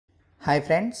Hi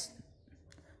friends,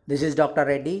 this is Dr.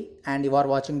 Reddy and you are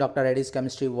watching Dr. Reddy's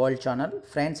Chemistry World channel.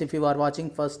 Friends, if you are watching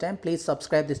first time, please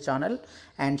subscribe this channel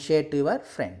and share to your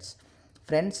friends.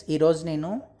 Friends, ఈ రోజు నేను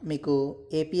మీకు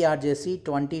APRJC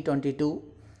 2022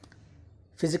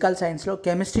 physical సైన్స్లో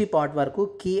chemistry part వరకు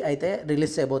key అయితే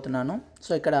release చేయబోతున్నాను.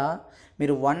 So ఇక్కడ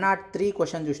మీరు 103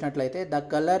 క్వశ్చన్ చూసినట్లయితే the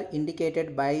colour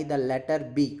indicated by the letter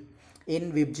be in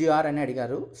VIBGYOR అని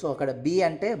అడిగారు. సో అక్కడ బి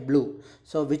అంటే blue.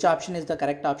 So which option is the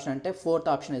correct option అంటే fourth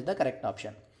option is the correct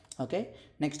option. Okay,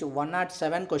 next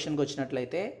 107 క్వశ్చన్కి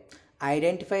వచ్చినట్లయితే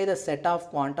identify the set of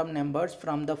quantum numbers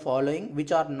from the following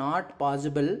which are not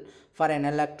possible for N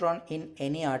electron in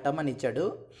any atom అని ఇచ్చాడు.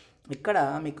 ఇక్కడ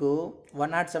మీకు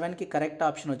 107కి correct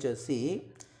option వచ్చేసి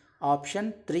option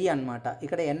 3 అనమాట.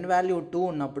 ఇక్కడ ఎన్ వాల్యూ 2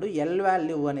 ఉన్నప్పుడు ఎల్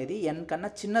వాల్యూ అనేది ఎన్ కన్నా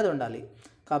చిన్నది ఉండాలి.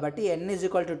 కాబట్టి n =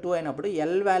 2 అయినప్పుడు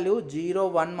ఎల్ వాల్యూ 0,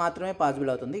 1 మాత్రమే పాసిబుల్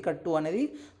అవుతుంది. ఇక్కడ 2 అనేది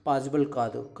పాసిబుల్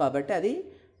కాదు, కాబట్టి అది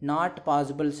నాట్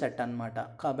పాసిబుల్ సెట్ అనమాట.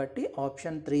 కాబట్టి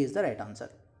option 3 is the right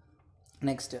answer.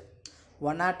 Next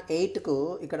 108కు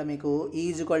ఇక్కడ మీకు E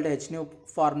 = h న్యూ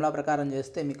ఫార్ములా ప్రకారం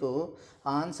చేస్తే మీకు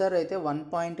ఆన్సర్ అయితే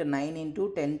 1.9 ×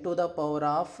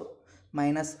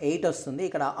 10⁻⁻8 వస్తుంది.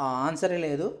 ఇక్కడ ఆ ఆన్సరే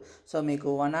లేదు. సో మీకు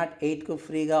 108కు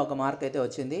ఫ్రీగా ఒక మార్క్ అయితే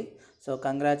వచ్చింది. So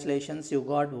congratulations, you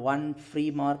got 1 free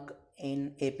mark in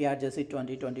APRJC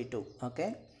 2022. Okay,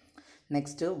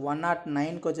 next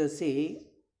 109కి వచ్చేసి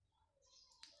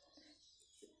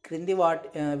క్రింది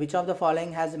which of the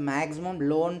following has maximum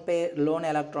loan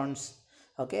electrons.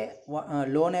 Okay,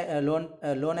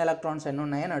 loan electrons ఎన్ని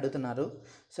ఉన్నాయని అడుగుతున్నారు.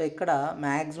 సో ఇక్కడ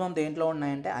మ్యాక్సిమం దేంట్లో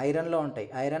ఉన్నాయంటే ఐరన్లో ఉంటాయి.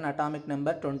 Iron atomic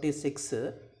number 26.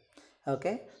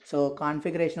 Okay, so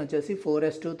configuration వచ్చేసి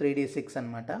 4s2 3d6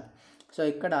 అనమాట. సో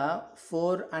ఇక్కడ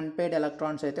 4 అన్పేడ్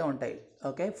ఎలక్ట్రాన్స్ అయితే ఉంటాయి.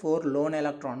 ఓకే, 4 లోన్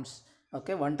ఎలక్ట్రాన్స్,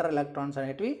 ఓకే, ఒంటరి ఎలక్ట్రాన్స్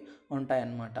అనేటివి ఉంటాయి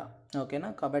అన్నమాట. ఓకేనా,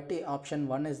 కాబట్టి option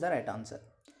 1 is the right answer.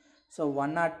 So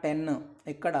 110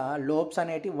 ఇక్కడ లోబ్స్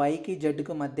అనేటివి వైకి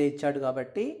జెడ్కు మధ్య ఇచ్చాడు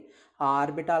కాబట్టి ఆ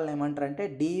ఆర్బిటాల్ ఏమంటారంటే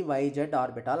DYZ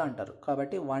ఆర్బిటాల్ అంటారు.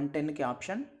 కాబట్టి 110కి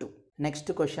ఆప్షన్ 2. నెక్స్ట్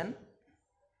క్వశ్చన్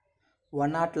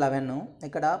 111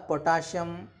 ఇక్కడ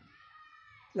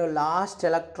పొటాషియంలో లాస్ట్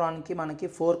ఎలక్ట్రాన్కి మనకి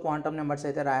 4 క్వాంటమ్ నెంబర్స్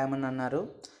అయితే రాయమని అన్నారు.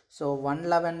 సో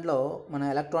 111లో మన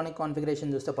ఎలక్ట్రానిక్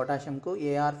కాన్ఫిగరేషన్ చూస్తే పొటాషియంకు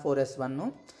Ar4s1.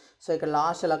 సో ఇక్కడ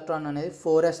లాస్ట్ ఎలక్ట్రాన్ అనేది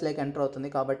 4s లేక ఎంటర్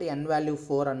అవుతుంది కాబట్టి n వాల్యూ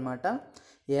 4 అనమాట.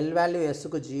 ఎల్ వాల్యూ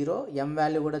ఎస్కు 0, ఎం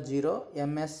వాల్యూ కూడా 0,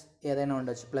 ఎంఎస్ ఏదైనా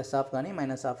ఉండొచ్చు, ప్లస్ ఆఫ్ కానీ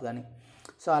మైనస్ ఆఫ్ కానీ.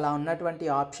 సో అలా ఉన్నటువంటి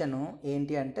ఆప్షను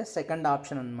ఏంటి అంటే సెకండ్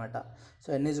ఆప్షన్ అనమాట. సో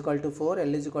n = 4,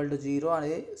 l = 0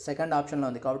 అనేది సెకండ్ ఆప్షన్లో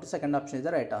ఉంది కాబట్టి second option is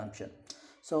the right option.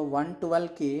 So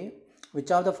 112కి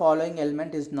which of the following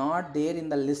element is not there in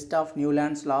the list of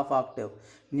Newlands law of Octave.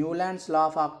 Newlands law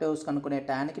of octaves కనుక్కునే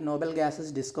టైంకి Nobel gases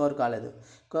discover కాలేదు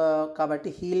కాబట్టి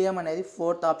helium అనేది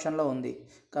 4th ఆప్షన్లో ఉంది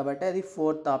కాబట్టి అది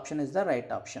 4th option is the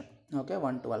right option. Okay,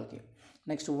 112కి.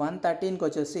 Next 113కి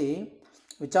వచ్చేసి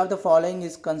which of the following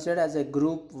is considered as a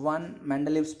group 1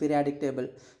 Mendeleev's periodic table.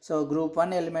 So group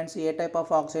 1 elements A type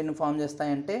of ఆక్సైడ్ని form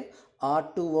చేస్తాయంటే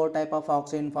R2O type of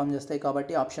ఆక్సైడ్ని form చేస్తాయి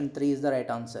కాబట్టి option 3 is the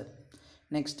right answer.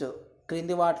 Next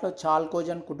క్రింది వాటిలో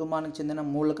చాల్కోజన్ కుటుంబానికి చెందిన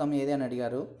మూలకం ఏది అని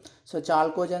అడిగారు. సో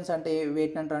చాల్కోజన్స్ అంటే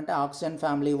వేటిని అంటారంటే ఆక్సిజన్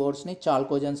ఫ్యామిలీ వర్డ్స్ని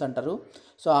చాల్కోజన్స్ అంటారు.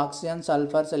 So oxygen,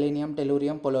 sulphur, selenium,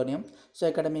 tellurium, polonium. So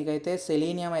ఇక్కడ మీకైతే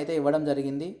సెలీనియం అయితే ఇవ్వడం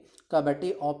జరిగింది కాబట్టి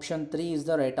option 3 is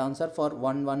the right answer for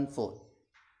 114.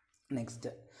 Next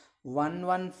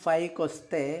 115కి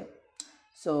వస్తే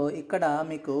సో ఇక్కడ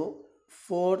మీకు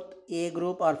 4th A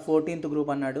group are 14th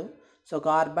group అన్నాడు. సో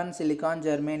కార్బన్, సిలికాన్,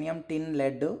 జర్మేనియం, టిన్,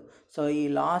 లెడ్. సో ఈ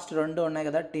లాస్ట్ 2 ఉన్నాయి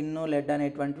కదా, టిన్, లెడ్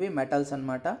అనేటువంటివి మెటల్స్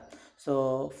అనమాట. సో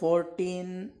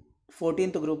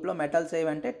 14th గ్రూప్లో మెటల్స్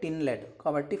ఏవంటే టిన్, లెడ్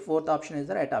కాబట్టి 4th option is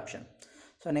the right option.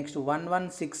 So next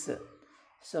 116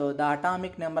 so the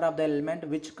atomic number of the element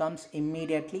which comes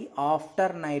immediately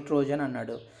after nitrogen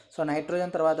అన్నాడు. So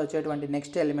nitrogen తర్వాత వచ్చేటువంటి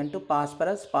నెక్స్ట్ ఎలిమెంట్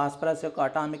పాస్పరస్. పాస్పరస్ యొక్క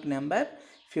atomic number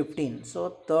 15. So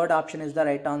 3rd option is the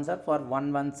right answer for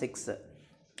 116.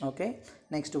 Okay,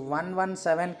 next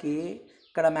 117కి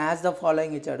ఇక్కడ match the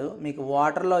following ఇచ్చాడు. మీకు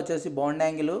వాటర్లో వచ్చేసి bond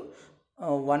angle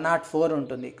 104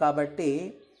 ఉంటుంది కాబట్టి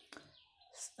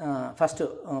ఫస్ట్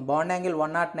బాండ్ యాంగిల్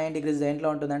 109 degrees దేంట్లో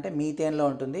ఉంటుందంటే మీథేన్లో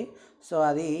ఉంటుంది. సో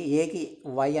అది ఏకి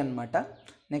Y అనమాట.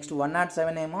 నెక్స్ట్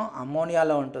 107 ఏమో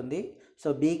అమ్మోనియాలో ఉంటుంది. సో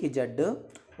బీకి Z.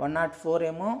 104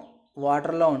 ఏమో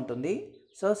వాటర్లో ఉంటుంది.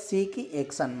 సో సికి X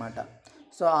అనమాట.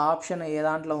 సో ఆ ఆప్షన్ ఏ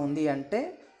దాంట్లో ఉంది అంటే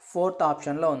 4th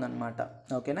ఆప్షన్లో ఉందన్నమాట.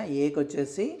 ఓకేనా, ఏకి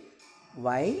వచ్చేసి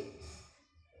Y,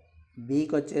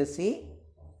 బీకి వచ్చేసి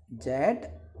Z,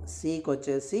 సికి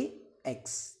వచ్చేసి X.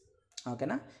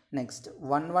 ఓకేనా, నెక్స్ట్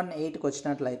 118కి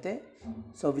వచ్చినట్లయితే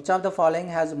so which of the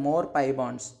following has more pi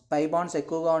bonds. Pi bonds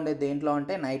ఎక్కువగా ఉండే దేంట్లో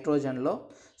అంటే నైట్రోజన్లో.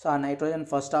 సో ఆ నైట్రోజన్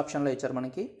ఫస్ట్ ఆప్షన్లో ఇచ్చారు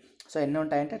మనకి. సో ఎన్ని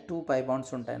ఉంటాయంటే 2 పై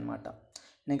బాండ్స్ ఉంటాయన్నమాట.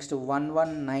 నెక్స్ట్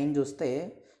 119 చూస్తే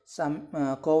సమ్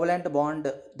కోవలెంట్ బాండ్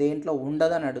దేంట్లో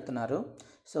ఉండదని అడుగుతున్నారు.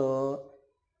 సో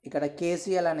ఇక్కడ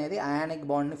KCl అనేది అయానిక్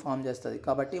బాండ్ని ఫామ్ చేస్తుంది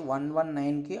కాబట్టి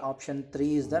 119కి option 3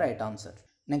 is the right answer.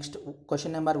 Next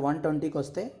question number 120కి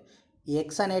వస్తే X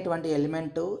అనేటువంటి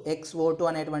ఎలిమెంటు XO2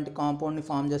 అనేటువంటి కాంపౌండ్ని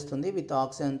ఫామ్ చేస్తుంది విత్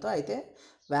ఆక్సిజన్తో. అయితే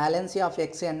వ్యాలెన్సీ ఆఫ్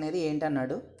X అనేది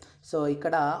ఏంటన్నాడు. సో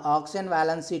ఇక్కడ ఆక్సిజన్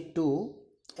వ్యాలెన్సీ 2,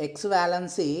 X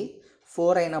వ్యాలెన్సీ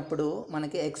 4 అయినప్పుడు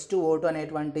మనకి X2O2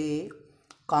 అనేటువంటి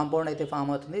కాంపౌండ్ అయితే ఫామ్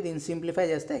అవుతుంది. దీన్ని సింప్లిఫై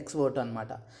చేస్తే XO2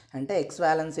 అనమాట. అంటే X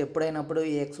వ్యాలెన్స్ ఎప్పుడైనప్పుడు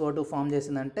ఈ XO2 ఫామ్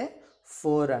చేసిందంటే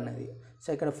 4 అనేది. సో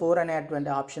ఇక్కడ 4 అనేటువంటి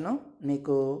ఆప్షను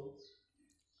మీకు.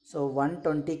 సో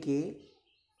 120కి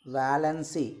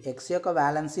వ్యాలెన్సీ X యొక్క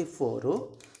వ్యాలెన్సీ 4.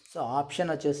 సో ఆప్షన్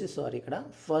వచ్చేసి ఇక్కడ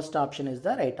first option is the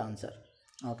right answer.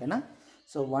 ఓకేనా.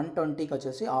 సో 120కి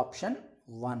వచ్చేసి ఆప్షన్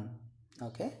 1.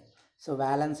 ఓకే. సో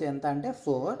వ్యాలెన్సీ ఎంత అంటే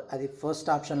 4, అది ఫస్ట్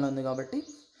ఆప్షన్లో ఉంది కాబట్టి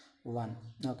 1.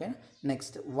 Okay.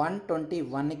 Next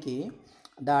 121కి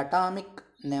the atomic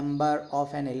number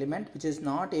of an element which is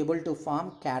not able to form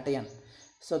క్యాటయన్.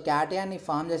 So క్యాటయాన్ని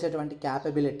form చేసేటువంటి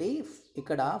క్యాపబిలిటీ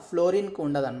ఇక్కడ ఫ్లోరిన్కి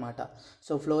ఉండదన్నమాట.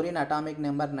 So fluorine atomic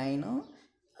number 9.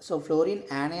 So fluorine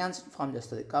anions form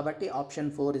చేస్తుంది కాబట్టి option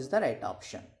 4 is the right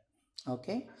option.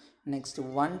 Okay. Next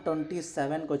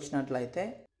 127కి వచ్చినట్లయితే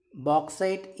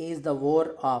bauxite is the ore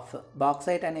of.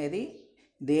 Bauxite అనేది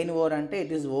దేని or అంటే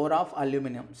it is ore of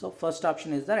aluminium. So first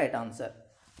option is the right answer.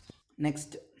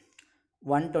 Next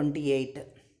 128.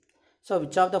 So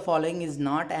which of the following is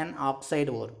not an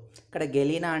oxide or. ఇక్కడ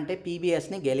galena అంటే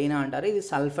PBSని galena అంటారు, ఇది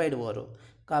sulphide ఓరు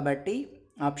కాబట్టి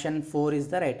option 4 is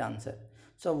the right answer.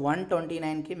 So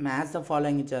 129కి maths the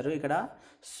following ఇచ్చారు. ఇక్కడ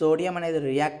sodium అనేది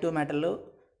reactive metal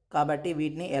కాబట్టి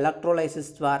వీటిని ఎలక్ట్రోలైసిస్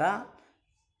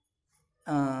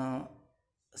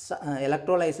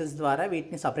ద్వారా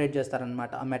వీటిని సపరేట్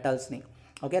చేస్తారనమాట ఆ మెటల్స్ని.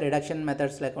 ఓకే. రిడక్షన్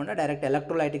మెథడ్స్ లేకుండా డైరెక్ట్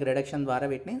ఎలక్ట్రోలైటిక్ రిడక్షన్ ద్వారా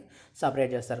వీటిని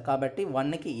సపరేట్ చేస్తారు కాబట్టి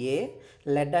 1కి ఏ.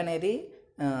 లెడ్ అనేది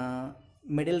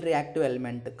మిడిల్ రియాక్టివ్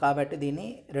ఎలిమెంట్ కాబట్టి దీన్ని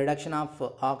రిడక్షన్ ఆఫ్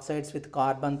ఆక్సైడ్స్ విత్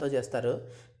కార్బన్తో చేస్తారు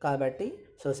కాబట్టి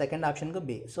సో సెకండ్ ఆప్షన్కి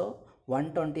బి. సో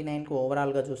 129కి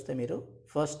ఓవరాల్గా చూస్తే మీరు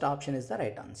first option is the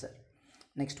right answer.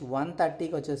 Next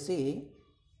 130కి వచ్చేసి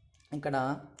ఇక్కడ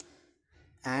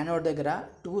యానోడ్ దగ్గర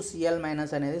 2Cl-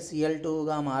 అనేది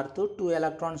Cl2గా మారుతూ 2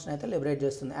 ఎలక్ట్రాన్స్ని అయితే లిబరేట్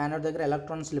చేస్తుంది. యానోడ్ దగ్గర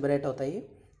ఎలక్ట్రాన్స్ లిబరేట్ అవుతాయి.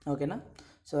 ఓకేనా.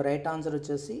 సో రైట్ ఆన్సర్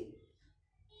వచ్చేసి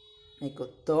మీకు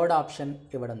థర్డ్ ఆప్షన్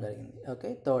ఇవ్వడం జరిగింది. Okay,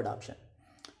 third option.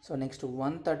 So next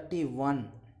 131.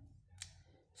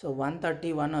 So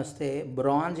 131 వస్తే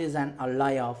bronze is an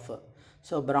alloy of.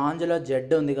 So బ్రాంజ్లో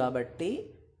Z ఉంది కాబట్టి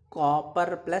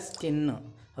కాపర్ ప్లస్ టిన్.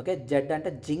 ఓకే, జెడ్ అంటే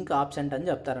జింక్ ఆబ్సెంట్ అని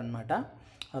చెప్తారనమాట.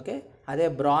 ఓకే, అదే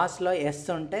బ్రాస్లో ఎస్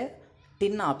ఉంటే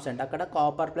టిన్ ఆబ్సెంట్, అక్కడ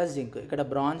కాపర్ ప్లస్ జింక్. ఇక్కడ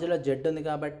బ్రాంజ్లో జెడ్ ఉంది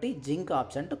కాబట్టి zinc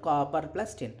absent, copper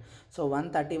plus tin. So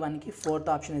 131కి fourth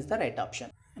option is the right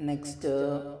option. Next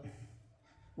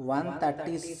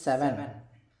 137.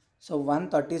 So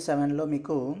 137లో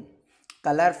మీకు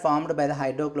colour formed by the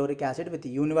hydrochloric acid with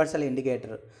universal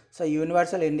indicator. So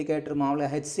universal indicator మామూలుగా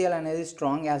HCl అనేది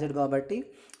strong acid కాబట్టి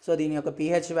so దీని యొక్క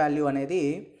pH value అనేది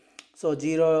so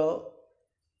 0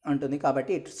 ఉంటుంది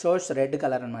కాబట్టి it shows red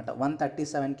colour అనమాట.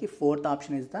 137కి fourth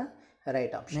option is the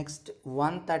right option. Next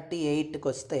 138కి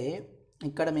వస్తే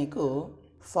ఇక్కడ మీకు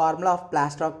formula of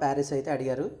plaster of Paris అయితే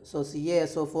అడిగారు. సో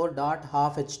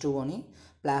CaSO4.12H2Oని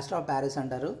ప్లాస్టర్ ఆఫ్ ప్యారిస్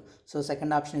అంటారు. So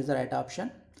second option is the right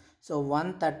option. So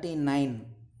 139.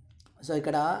 So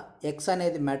ఇక్కడ X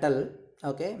అనేది metal.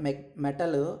 Okay,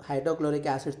 metal hydrochloric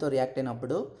యాసిడ్తో react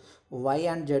అయినప్పుడు Y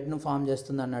and Zను form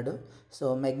చేస్తుంది అన్నాడు. సో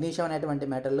మెగ్నీషియం అనేటువంటి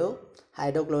మెటల్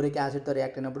హైడ్రోక్లోరిక్ యాసిడ్తో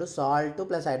రియాక్ట్ అయినప్పుడు సాల్ట్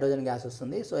ప్లస్ హైడ్రోజన్ గ్యాస్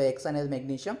వస్తుంది. So X అనేది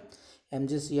magnesium,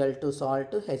 MgCl2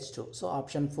 salt, H2. So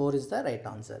option 4 is the right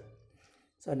answer.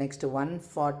 So next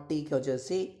 140కి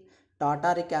వచ్చేసి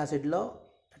tartaric యాసిడ్లో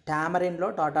టామరిన్లో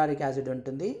tartaric acid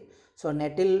ఉంటుంది. So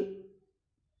nettle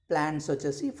plants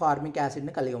వచ్చేసి formic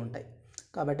యాసిడ్ని కలిగి ఉంటాయి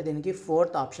కాబట్టి దీనికి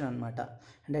ఫోర్త్ ఆప్షన్ అనమాట.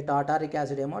 అంటే టాటారిక్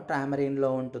యాసిడ్ ఏమో టామరిన్లో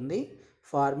ఉంటుంది,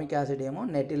 ఫార్మిక్ యాసిడ్ ఏమో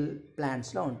నెటిల్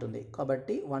ప్లాంట్స్లో ఉంటుంది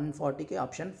కాబట్టి 140కి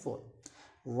ఆప్షన్ 4.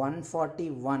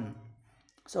 141.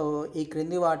 సో ఈ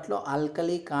క్రింది వాటిలో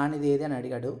ఆల్కలీ కానిది ఏది అని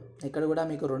అడిగాడు. ఇక్కడ కూడా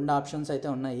మీకు 2 ఆప్షన్స్ అయితే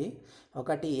ఉన్నాయి.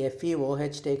 ఒకటి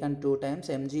FeOH taken 2 times,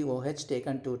 MgOH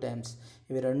taken 2 times.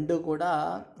 ఇవి రెండు కూడా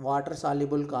వాటర్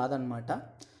సాల్యుబుల్ కాదనమాట.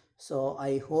 So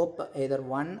I hope either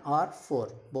 1 or 4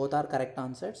 both are correct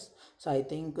answers. So I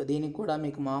think దీనికి కూడా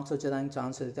మీకు మార్క్స్ వచ్చేదానికి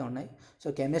ఛాన్సెస్ అయితే ఉన్నాయి. సో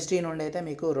కెమిస్ట్రీ నుండి అయితే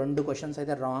మీకు 2 క్వశ్చన్స్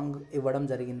అయితే రాంగ్ ఇవ్వడం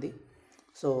జరిగింది.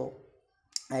 So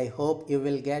I hope you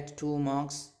will get 2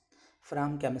 marks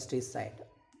from chemistry side.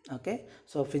 Okay,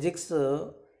 so physics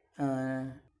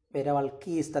వేరే వాళ్ళకి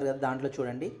కీ ఇస్తారు కదా, దాంట్లో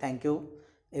చూడండి. Thank you.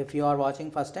 If you are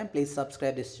watching first time, please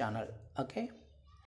subscribe this channel. Okay.